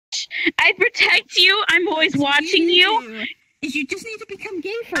I protect you. I'm always watching you. Is you just need to become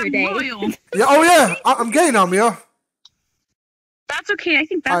gay for a day. Loyal. Yeah. Oh yeah. I'm gay now, Mia. That's okay. I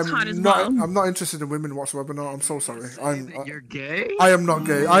think that's hot as well. I'm not interested in women whatsoever. No, I'm so sorry. You're gay? I am not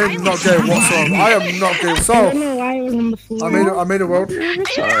gay. I am not gay whatsoever. I am not gay. So I don't know why I was on the floor. I made a world.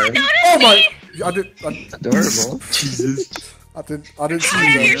 Sorry. Oh my! I did. Adorable. Jesus. I didn't see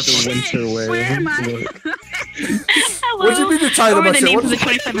Tired of your that. shit. Where am I? Hello. What do you mean you're tired of my the shit? names What of the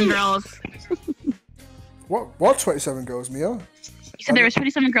 27 girls. What 27 girls, Mia? You said there was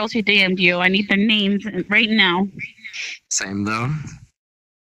 27 girls who DM'd you. I need their names right now. Same though.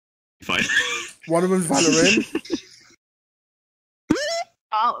 Fine. One of them's Valorant.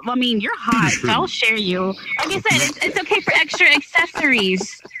 Oh, I mean, you're hot, so I'll share you. Like I said, it's okay for extra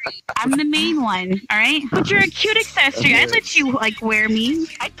accessories. I'm the main one, all right? But you're a cute accessory. I'd let you, like, wear me.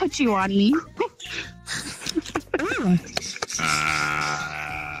 I'd put you on me. You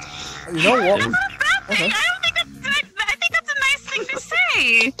know what? Okay. I think that's a nice thing to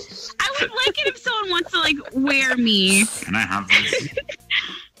say. I would like it if someone wants to, like, wear me. Can I have this?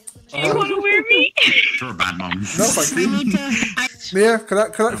 Do you want to wear me? You're a bad mom. No, thank you. Mia, can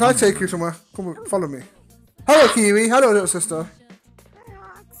I take you somewhere? Come on, follow me. Hello, Kiwi. Hello, little sister.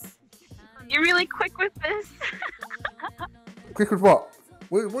 You're really quick with this. Quick with what?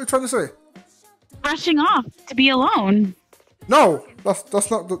 What are you trying to say? Rushing off to be alone. No, that's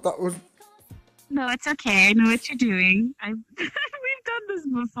not that was. No, it's okay. I know what you're doing. We've done this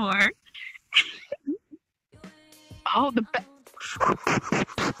before. Oh,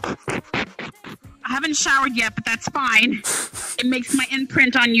 I haven't showered yet, but that's fine. It makes my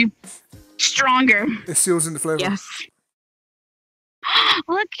imprint on you stronger. It seals in the flavor. Yes.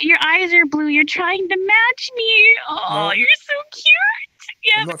 Look, your eyes are blue. You're trying to match me. Oh, no. You're so cute.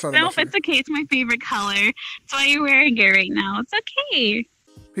 Yeah, no, it's okay. It's my favorite color. That's why you're wearing it right now. It's okay.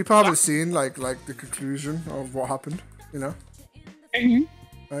 People haven't seen like the conclusion of what happened, you know.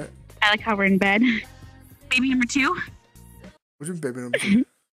 Right. I like how we're in bed. Baby number 2. What do you mean, baby number 2?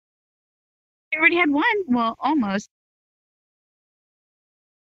 You already had one. Well, almost.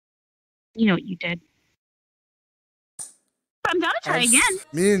 You know what you did. But I'm down to try again.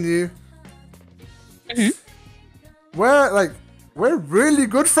 Me and you. We're really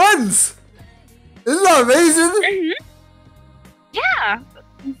good friends. Isn't that amazing? Yeah.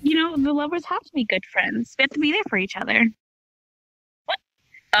 You know, the lovers have to be good friends. We have to be there for each other. What?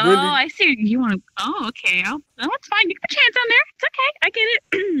 Oh, really? I see. You want to... Oh, okay. Oh, it's fine. You can put your hands on there. It's okay. I get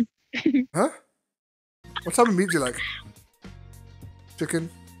it. Huh? What type of meat do you like? Chicken?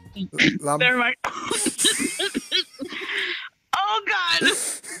 Lamb? Never mind. Oh, God.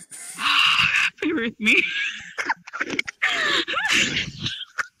 Bear with me.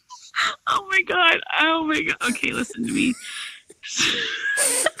 Oh, my God. Oh, my God. Okay, listen to me.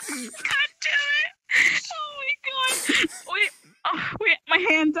 God damn it. Oh, my God. Wait. My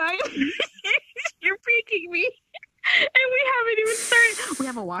hand died. You're freaking me. And we haven't even started. We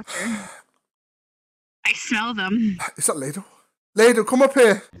have a watcher. I smell them. Is that Ladle? Ladle, come up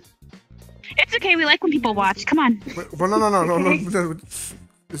here. It's okay. We like when people watch. Come on. Well, no.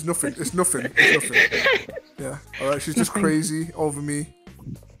 It's nothing. It's nothing. Yeah. All right. She's just crazy over me.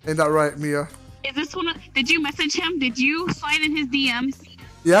 Ain't that right, Mia? Is this one? Did you message him? Did you slide in his DMs?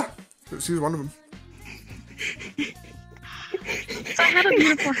 Yeah. She's one of them. So I have a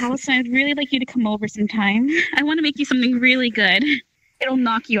beautiful house, and I'd really like you to come over sometime. I want to make you something really good. It'll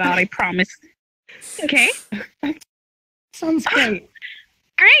knock you out. I promise. Okay. Sounds great.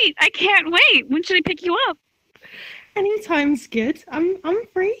 Great! I can't wait. When should I pick you up? Anytime's good. I'm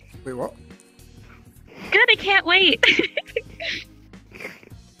free. Wait, what? Good. I can't wait.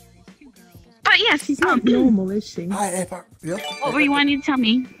 But yes, she's not normal, is she? Hi, APOC. Yeah. What were you wanting to tell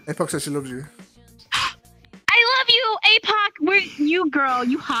me? APOC says she loves you. I love you, APOC. You girl,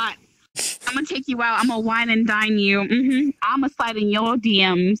 you hot. I'm gonna take you out. I'm gonna wine and dine you. I'm gonna slide in your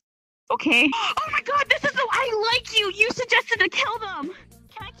DMs. Okay? Oh my God, this is I like you. You suggested to kill them.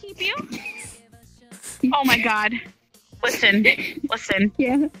 Can I keep you? Oh my God. Listen.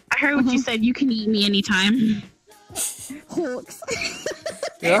 Yeah. I heard what you said. You can eat me anytime. HAWXX.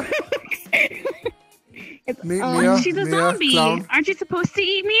 Yeah? Mia, she's a zombie. Clown. Aren't you supposed to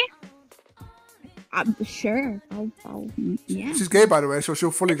eat me? Sure. I'll yeah. She's gay, by the way, so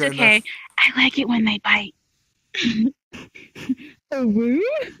she'll fully get in there. Okay. I like it when they bite. Oh, woo?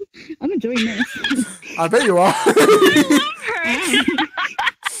 I'm enjoying this. I bet you are. I love her.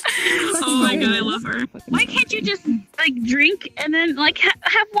 Oh my God, I love her. Why can't you just like drink and then like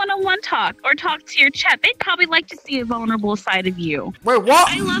have one-on-one talk or talk to your chat? They'd probably like to see a vulnerable side of you. Wait, what?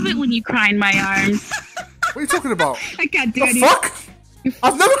 I love it when you cry in my arms. What are you talking about? I can't do the fuck?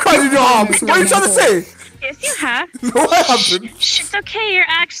 I've never cried in your arms. What are you trying to say? Yes, you have. No, I haven't. Shh, it's okay. You're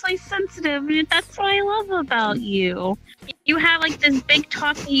actually sensitive, and that's what I love about you. You have like this big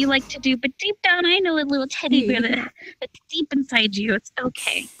talk that you like to do, but deep down, I know a little teddy bear that's deep inside you. It's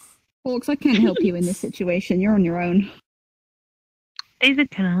okay. HAWXX, I can't help you in this situation. You're on your own. David,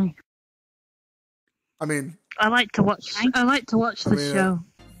 can I? I mean, I like to watch the show.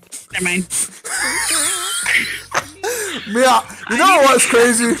 Never mind. Mia, you know what's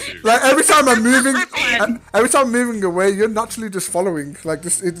crazy? Like every time I'm moving away, you're naturally just following. Like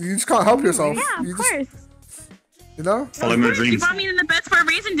this, you just can't help yourself. Yeah, of course. You know? Follow my You dreams. brought me in the beds for a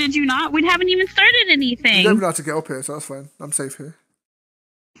reason, did you not? We haven't even started anything. You don't even have to get up here, so that's fine. I'm safe here.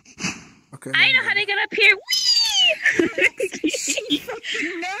 Okay. I know how to get up here. Whee!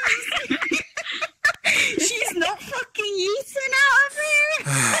 She's not fucking yeasting out of here.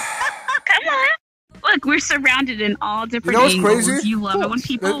 Come on. Look, we're surrounded in all different what's angles. crazy? You love it when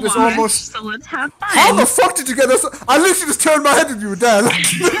people There's watch, almost- so let's have fun. How the fuck did you get this? I literally just turned my head and you were there. Like,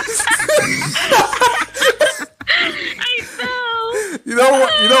 I know. you know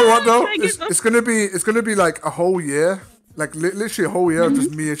what? You know what though? I get It's gonna be like a whole year, like literally a whole year of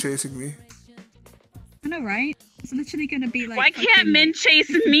just Mia chasing me. I know, right? It's literally gonna be like. Why can't men chase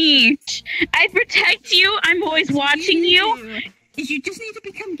me? I protect you. I'm always watching you. Is you just need to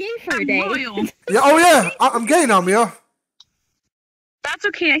become gay for a I'm day. loyal. Yeah. Oh yeah. I'm gay now, Mia. That's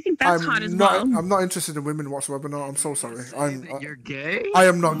okay. I think that's hot as well. I'm not interested in women whatsoever. No, I'm so sorry. You're gay? I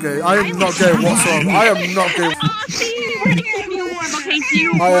am not gay. I am not gay whatsoever. I am not gay. Oh, see, we're getting you warm. Okay,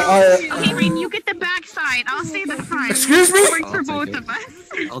 you. Okay, Rain, you get the back side. I'll stay the front. Excuse me? It works for both of us.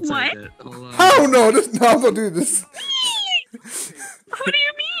 I'll take What? it. Hell no! No, I'm not doing this. What do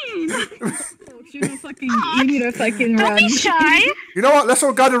you mean? You need to fucking Don't run. be shy. You know what? Let's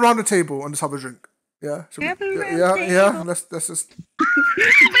all gather around the table and just have a drink. Yeah. Shall we- Have a round yeah. Let's just. My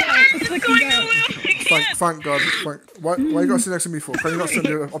heart is going away. I can't. Thank God. Why you gotta sit next to me for? Can you not sit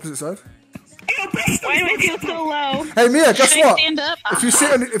on the opposite side? Why do I feel so low? Hey Mia, guess Should I what? stand up? If you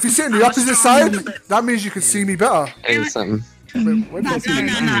sit on the opposite side, that means you can see me better. Hey, something. Wait, wait, No, I'll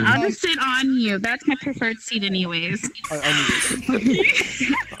just sit on you. That's my preferred seat anyways. I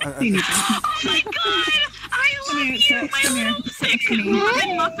need it. Oh my god! I love you, my little sick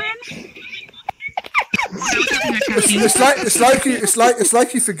muffin. It's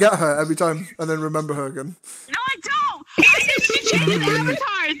like you forget her every time and then remember her again. No, I don't. I just changed avatars,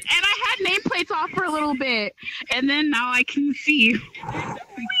 and I had nameplates off for a little bit, and then now I can see.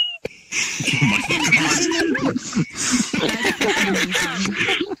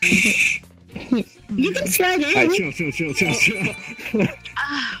 You can try it. Chill.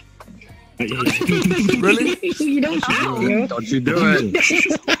 Really? You don't know. Don't you do it.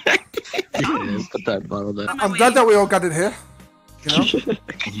 Yeah, put that bottle there. I'm glad that we all gathered here. You know?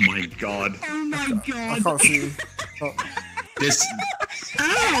 Oh my god. Oh my I god. can't see. Oh. This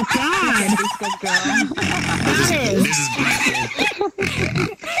Oh god. this is dreadful.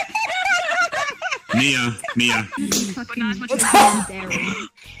 Mia. But not as much as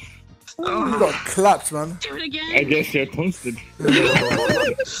You got clapped, man. do it again. I guess you're toasted.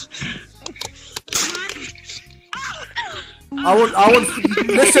 I would.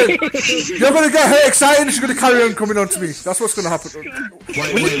 Listen, you're gonna get her excited and she's gonna carry on coming on to me. That's what's gonna happen.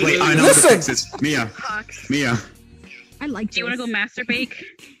 Wait, I know Listen. how to fix this. Mia. I like Do you want to go masturbate?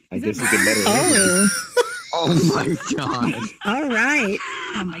 I guess you can let her. Oh my god. All right.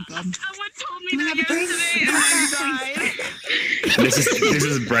 Oh my god. Someone told me that yesterday, and I died. This is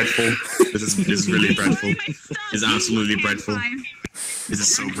dreadful. This is really dreadful. It's absolutely dreadful. This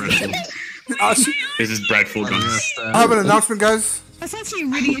is so dreadful. This is dreadful, guys. I have an announcement, guys. That's actually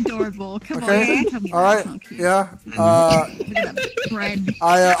really adorable. Come Okay. on. Tell me All right. that's not cute. Yeah. Look at that bread.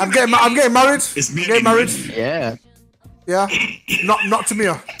 I'm getting married. It's I'm me getting married. Yeah. Yeah. Not to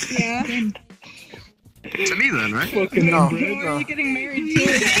Mia. Yeah. To me then, right? No. You're getting married too.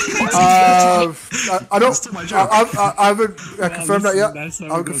 I don't. Still my joke. I haven't confirmed that yet. I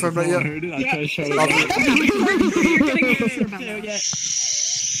haven't confirmed that yet. I tried to shut You're up. getting married too.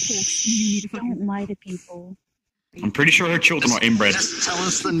 You need to fucking Don't lie to people. I'm pretty sure her children are inbred. Just tell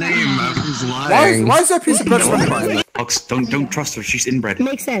us the name of who's lying. Why is there a piece of bread running by? HAWXX, don't trust her. She's inbred.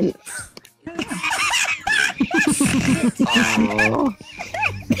 Makes sense. Oh.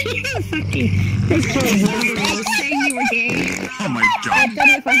 Saying you were gay. Oh my I god. don't know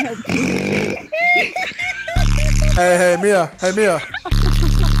if I helped you. Hey, Mia. Hey, Mia.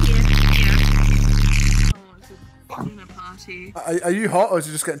 Are you hot or is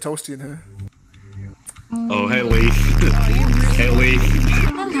it just getting toasty in here? Oh, hey, Leaf. Hey, Leaf.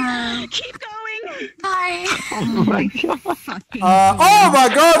 Keep going. Bye. Oh my god. Oh my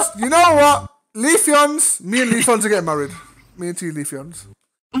god! You know what? Leafeons, me and Leafeons are getting married. Me and two Leafeons.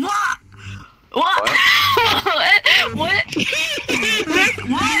 What? What? What?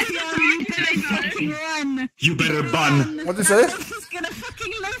 You better bun. What did you say? He's gonna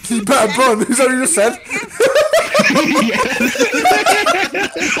fucking love You better bun. Is that what you just said?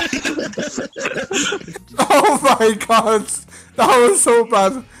 Oh my god. That was so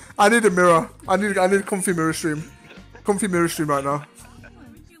bad. I need a mirror. I need a comfy mirror stream. Comfy mirror stream right now.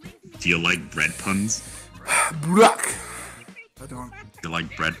 Do you like bread puns? Black. I don't. Do you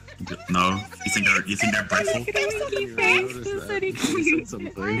like bread? No. You think they're breadful? Do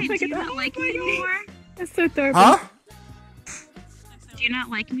you not like me anymore? That's so adorable. Huh? Do you not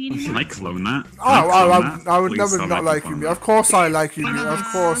like me Can anymore? I clone that? Can Oh, I clone that? I would Please never stop not like making you. fun of Of course I like you. Of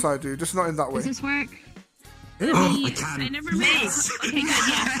course I do. Just not in that way. Does this work? I I can. never made. Okay, good.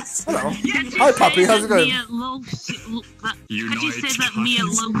 Yeah. Hello. Could you Hi, say Pappy. How's it that going? Mia loves You could know you say it's that Mia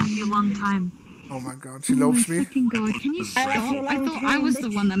puns. loves you long time? Oh my god, she loves me. Fucking god, can you stop? I thought I was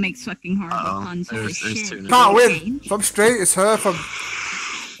the one that makes fucking horrible puns. Holy shit. Can't win. If I'm straight, it's her. If I'm...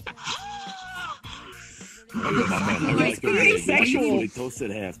 Asexual.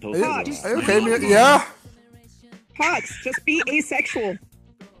 Toasted half. Are you, Toasted half. are you okay, Mia? Yeah? HAWXX, just be asexual.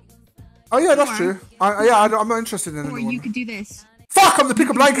 Oh yeah, that's true. I'm not interested in Or anyone. you could do this. Fuck, I'm the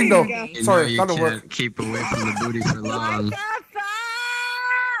pick-up line king though. You Sorry, know you that don't can't work. keep away from the booty for long.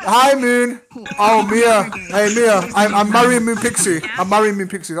 Hi, Moon. Oh, Mia. Hey, Mia. I'm marrying Moon Pixie. I'm marrying Moon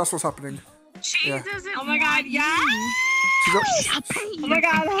Pixie. That's what's happening. She Yeah. doesn't. Oh my god, yeah! She's got... I'll pay you. Oh my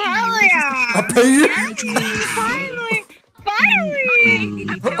god, hell yeah! I'll pay you. Finally! Finally!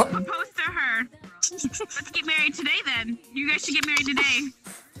 Don't propose to her. Let's get married today then. You guys should get married today.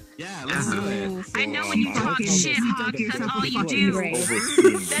 Yeah, let's do it. I know when you talk shit, HAWXX, that's all you do.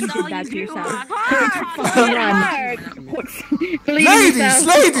 That's all you do, HAWXX.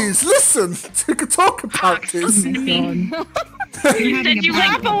 Ladies, listen. We can talk about this. You said you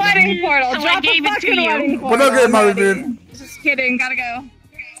Drop like a wedding portal! So I Drop gave a it to fucking you. wedding portal! We're not getting married, Moon. Just kidding, gotta go.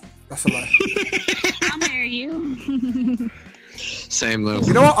 That's a lie. I'll marry you. Same though.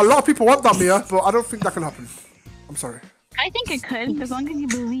 You know what? A lot of people want that, Mia, but I don't think that can happen. I'm sorry. I think it could, as long as you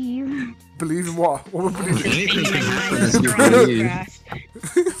believe. Believe in what? What would believe in? Anything can happen as you believe.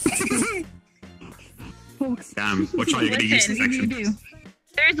 Damn, what are you gonna use Listen, this section?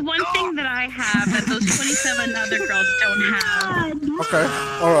 there's one thing that I have that those 27 other girls don't have. Okay,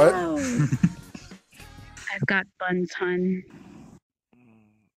 alright. I've got buns, hun.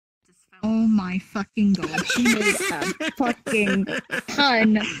 Oh my fucking god, she made a fucking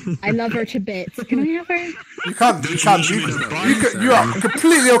ton. I love her to bits. Can I have her? You can. You are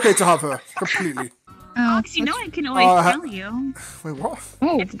completely okay to have her. Completely. Oh, You know I can always ha- tell you. Wait, what?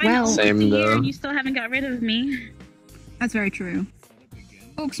 oh It's been well, almost Same a year though. and you still haven't got rid of me. that's very true.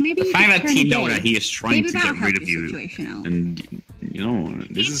 Folks, maybe The you fact could that turn he a know day. that he is trying Maybe to that'll get rid help of your you, situation out. and you know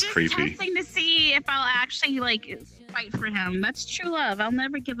this He's is just creepy. testing to see if I'll actually like fight for him. That's true love. I'll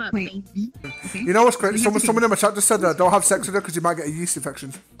never give up. Wait. Baby. Okay. You know what's great? We have to Someone in my chat just said don't have sex with her because you might get a yeast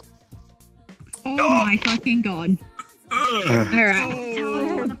infection. Oh my fucking god. Alright. Tell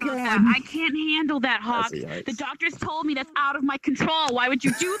her about that. I can't handle that, HAWXX. The doctors told me that's out of my control. Why would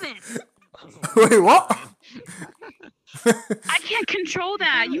you do this? Wait, what? I can't control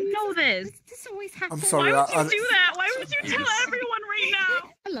that. You know this. This always happens. I'm sorry. Why would you do that? Why would you tell everyone right now?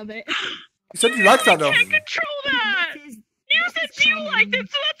 I love it. You said you liked that though. I can't control that. You said you liked it,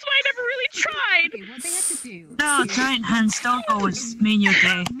 so that's why I never really tried. Okay, what they have to do. No, giant hands don't always mean you're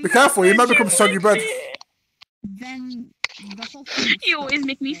gay. Be careful, you might become soggy bread. Then the whole thing. You always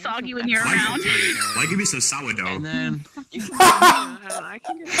make me soggy when you're around. Why give me some sourdough? And then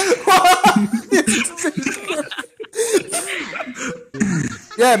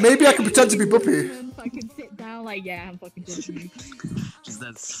Yeah, maybe I can pretend to be Buppy. Then fucking sit down like, yeah, I'm fucking judging you. just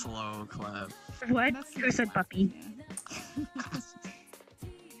that slow clap. What? Who said puppy?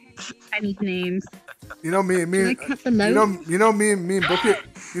 I need names. You know me, Can I cut the load? you know me and Buppy.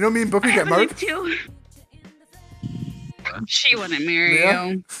 You know me and Buppy get married. Too. She wouldn't marry Yeah?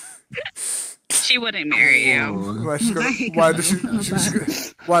 you. She wouldn't marry you. Why, why does she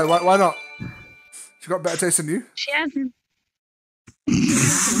why not? She got better taste than you. She hasn't.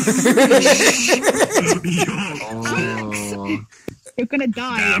 Oh. You're gonna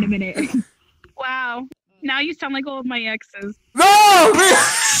die in a minute. Wow. Now you sound like all of my exes. No! Mia,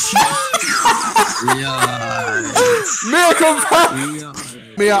 Yeah. Mia, come back! Yeah.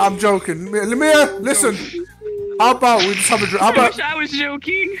 Mia, I'm joking. Mia, listen. How about we just have a drink? How I wish about I was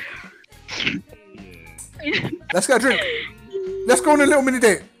joking. let's get a drink? Let's go on a little mini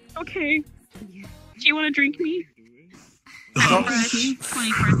date. Okay. Do you want to drink me? No.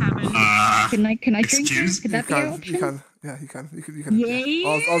 24/7. Can I drink you? excuse? Could that be your option? You can. Yeah, you can. You can. Yay!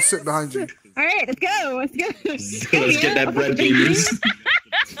 I'll sit behind you. All right, let's go. Let's go. Let's get that bread, babies.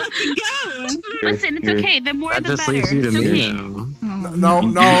 Listen, it's okay. The more That the just better. leaves you to It's me okay. now. No.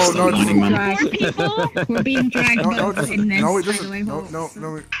 More people. We're being dragged No, both in this. no, it by the doesn't. way, No, Hawks.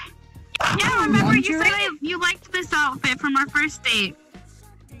 no. Yeah, remember you said you liked this outfit from our first date.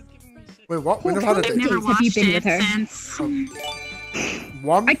 Wait, what? We never had a I've date. never Have you watched been it with her? since.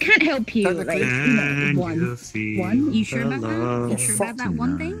 One? I can't help you. Like, Technically. one. You sure about that? You sure about that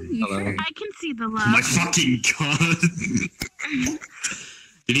one thing? You sure? I can see the My love. fucking god.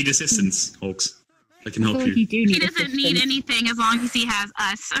 You need assistance, Hawks. I can I help feel like you. you do need He doesn't need assistance. anything as long as he has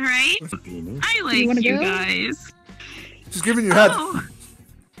us, alright? I like wanna you go? guys. She's giving you head. Oh.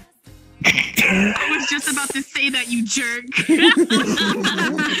 I was just about to say that, you jerk. He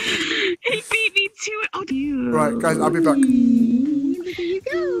beat me to it. Oh, dude. Right, guys, I'll be back. There you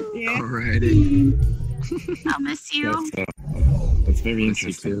go. Yeah. Alrighty. I'll miss you. That's very Miss you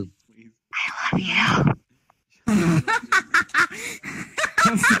interesting. too. I love you.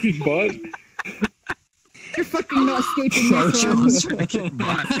 Fucking bud. You're fucking not escaping this one.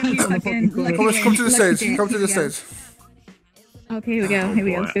 Come to the stage. Come to the stage. Okay, here we go. Here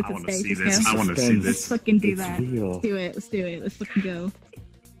we go. Let's go I to the want to stage. see Let's this. go. I want to see Let's this. fucking do It's that. real. Let's do it. Let's do it. Let's fucking go.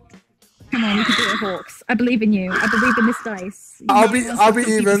 Come on, you can do it, Hawks. I believe in you. I believe in this dice. I'll be even.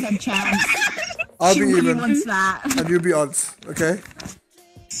 50% chance. I'll be She even. wants that. And you'll be odds. Okay?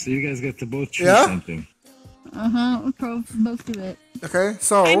 So you guys get to both choose Yeah? something. We'll both do it. Okay, I'm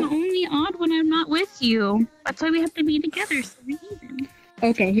so. only odd when I'm not with you. That's why we have to be together, so we're even.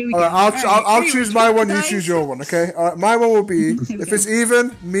 Okay, here we go. Alright, I'll choose my one, you choose your one, okay? Alright, my one will be, if it's even,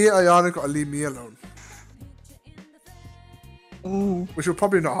 MiaAyana gotta leave me alone. Oh, Which will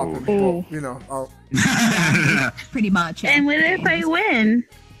probably not happen, Oh. but, you know, I'll. pretty much. Yeah. And what if I win?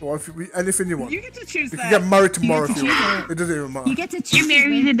 Well, anything you want. You get to choose You that. can get married tomorrow You if get you to want. It doesn't even matter. You get to choose. You marry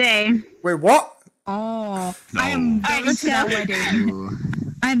me today. Wait, what? Oh, No. I am going let's to that go. wedding. Ooh.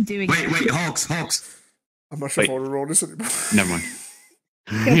 I'm doing Wait, it. Hawks. I'm not sure if I Wait. want to roll this anymore. Never mind.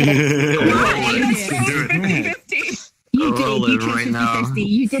 Do it. 50-50. You did. Roll You it chose right now. 50-50.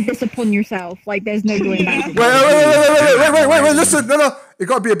 You did this upon yourself. Like, there's no going back. Wait, listen, no, it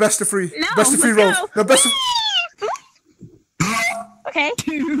gotta be a best of three. No, Best of three let's rolls. go. No, best of, Okay.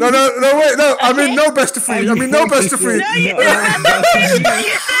 no, wait, no, I mean no best of three. I mean no best of three.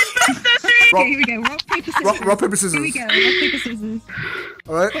 Okay, here we go. Rock, paper, scissors. Rock, paper, scissors. Here we go. Rock, paper, scissors.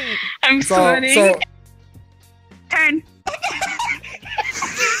 Alright? I'm So, sweating. Turn.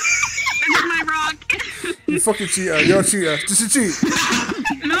 This is my rock. you fucking cheater. You're a cheater. Just a cheat.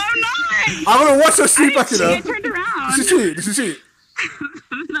 No, I'm not. I'm gonna watch her sleep back in She her. turned around. Just a cheat. Just a cheat.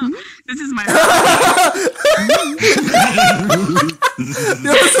 No, this is my rock.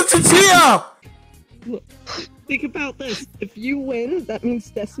 You're such a cheater! Think about this. If you win, that means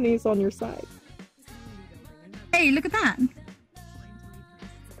Destiny's on your side. Hey, look at that.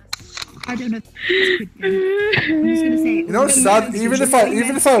 I don't know. I'm just gonna say. You know what's sad? Even if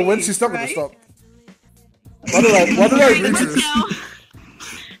I win, she's not gonna stop. Why did I agree to Let's this? go.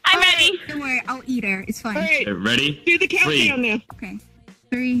 I'm ready. Don't worry, I'll eat her. It's fine. Alright, Ready? do the countdown now. Okay.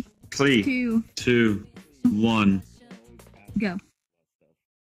 3, 3, 2, 2, 1. go.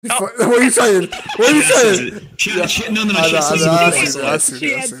 What are you saying? What are you saying? No, I she see She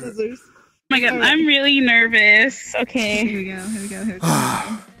it. had scissors. Oh my god, I'm really nervous. Here Okay. we go. Here we go. Here we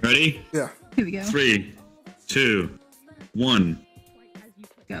go. Ready? Yeah. Here we go. 3, 2, 1.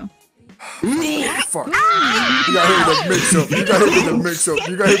 Go. Fuck. You got hit with the mix up.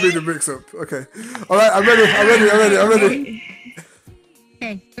 You got hit with the mix up. Okay. Alright, I'm ready.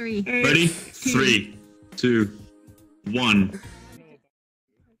 Okay. 3. Ready? 3, 2, 1.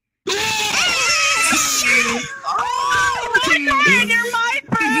 You're mine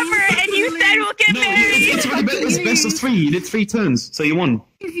forever, and you said we'll get married. It's best of 3. You did 3 turns, so you won.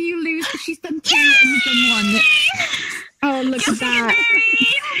 If you lose, she's done 2 and you've done 1. Oh, look at that.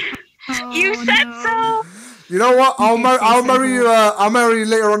 Oh, You said no. so. You know what? I'll marry you. I'll marry you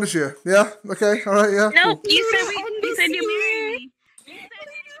later on this year. Yeah. Okay. All right. Yeah. No, Cool. you said you married me.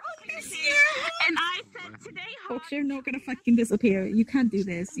 And I said today, Folks, you're not gonna fucking disappear. You can't do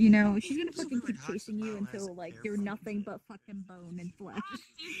this. You know, she's gonna fucking keep chasing you until, like, you're nothing but fucking bone and flesh.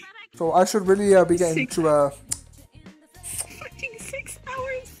 So I should really be getting to Fucking 6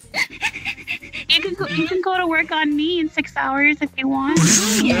 hours. you can go to work on me in 6 hours if you want.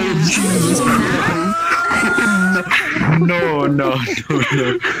 No.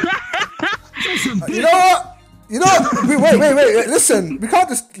 You know what? wait. Listen, we can't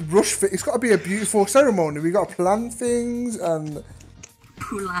just rush it. It's got to be a beautiful ceremony. We got to plan things and.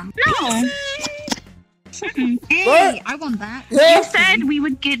 No. Hey, What? I want that. Yeah. You said we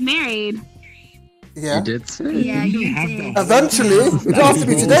would get married. Yeah. You did say. Yeah, you have did. the- Eventually, it don't have to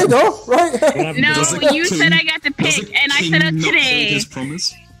be today, though, right? No, Does the you king- said I got to Does pick, the and I king said not hold today. his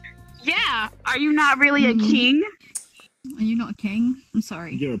promise? Yeah. Are you not really a king? Are you not a king? I'm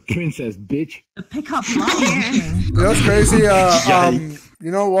sorry. You're a princess, bitch. The pickup line. You know what's crazy?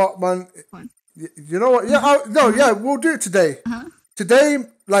 You know what, man? You know what? Yeah, we'll do it today. Uh-huh. Today,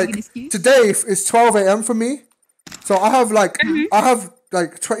 like today is 12 a.m. for me, so I have like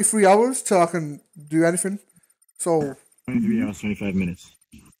 23 hours till I can do anything. So 23 hours, 25 minutes.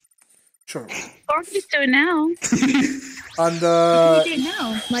 sure. Or just do it now. And You do it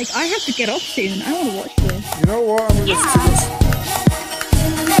now. Like, I have to get off soon. I want to watch this. you know what? I'm gonna listen to this.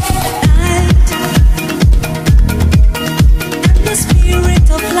 The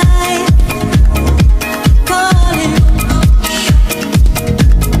spirit of life.